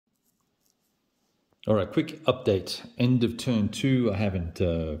All right, quick update. End of turn 2. I haven't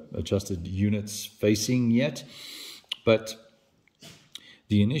adjusted units facing yet, but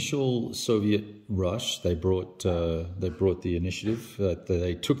the initial Soviet rush, they brought the initiative.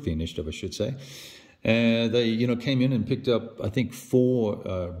 They took the initiative, I should say. They came in and picked up, I think,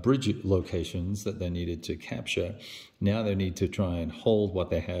 4 bridge locations that they needed to capture. Now they need to try and hold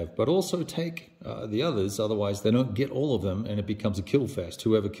what they have, but also take the others. Otherwise, they don't get all of them, and it becomes a kill fest.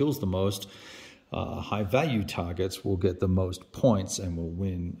 Whoever kills the most high-value targets will get the most points and will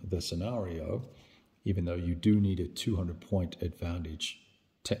win the scenario, even though you do need a 200-point advantage,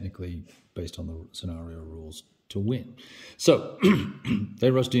 technically, based on the scenario rules, to win. So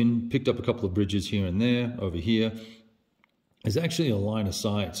they rushed in, picked up a couple of bridges here and there. Over here is actually a line of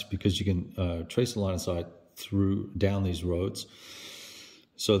sight, because you can trace a line of sight down these roads.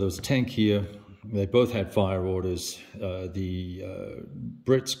 So there was a tank here. They both had fire orders. The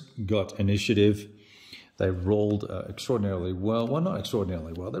Brits got initiative. They rolled extraordinarily well. Well, not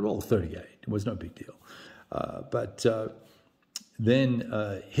extraordinarily well. They rolled 38. It was no big deal. But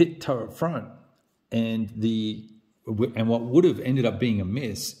then hit turret front. And what would have ended up being a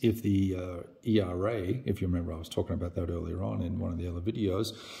miss if the ERA, if you remember, I was talking about that earlier on in one of the other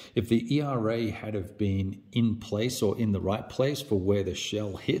videos, if the ERA had have been in place or in the right place for where the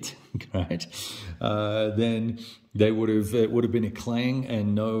shell hit, right, then it would have been a clang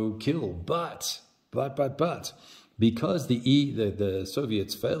and no kill. But because the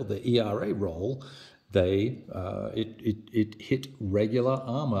Soviets failed the ERA roll, it hit regular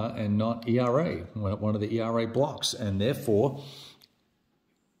armor and not ERA, one of the ERA blocks, and therefore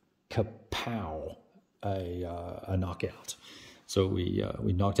kapow, a knockout. So we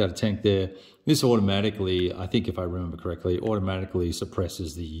knocked out a tank there. This automatically, I think if I remember correctly, automatically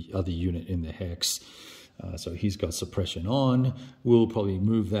suppresses the other unit in the hex. So he's got suppression on. We'll probably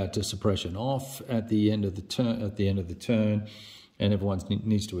move that to suppression off at the end of the turn. And everyone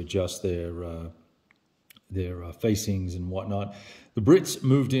needs to adjust their facings and whatnot. The Brits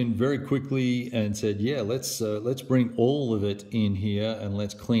moved in very quickly and said, yeah, let's bring all of it in here and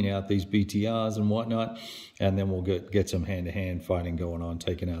let's clean out these BTRs and whatnot, and then we'll get some hand-to-hand fighting going on,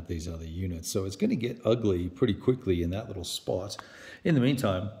 taking out these other units. So it's going to get ugly pretty quickly in that little spot. In the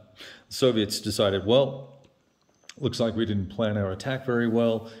meantime, the Soviets decided, well, looks like we didn't plan our attack very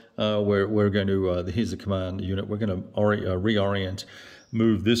well. We're going to, here's the command unit, we're going to reorient,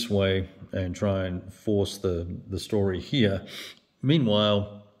 move this way and try and force the story here.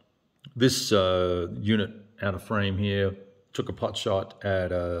 Meanwhile, this unit out of frame here took a pot shot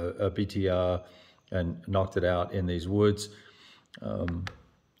at a BTR and knocked it out in these woods,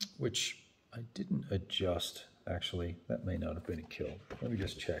 which I didn't adjust. Actually, that may not have been a kill. Let me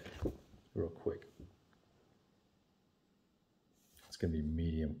just check real quick. It's going to be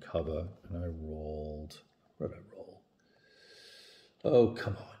medium cover, and I rolled, what did I roll? Oh,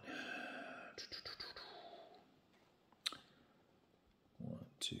 come on. 1,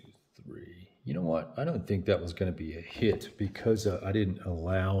 2, 3. You know what? I don't think that was going to be a hit because I didn't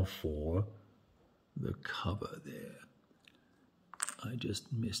allow for the cover there. I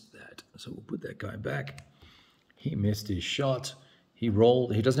just missed that. So we'll put that guy back. He missed his shot. He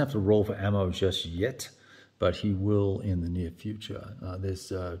rolled. He doesn't have to roll for ammo just yet, but he will in the near future.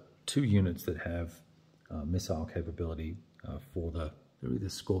 There's 2 units that have missile capability they're either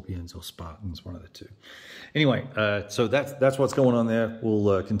Scorpions or Spartans, one of the 2. Anyway, so that's what's going on there.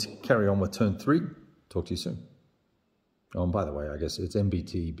 We'll carry on with turn 3. Talk to you soon. Oh, and by the way, I guess it's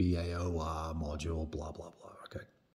MBT BAOR module, blah, blah, blah.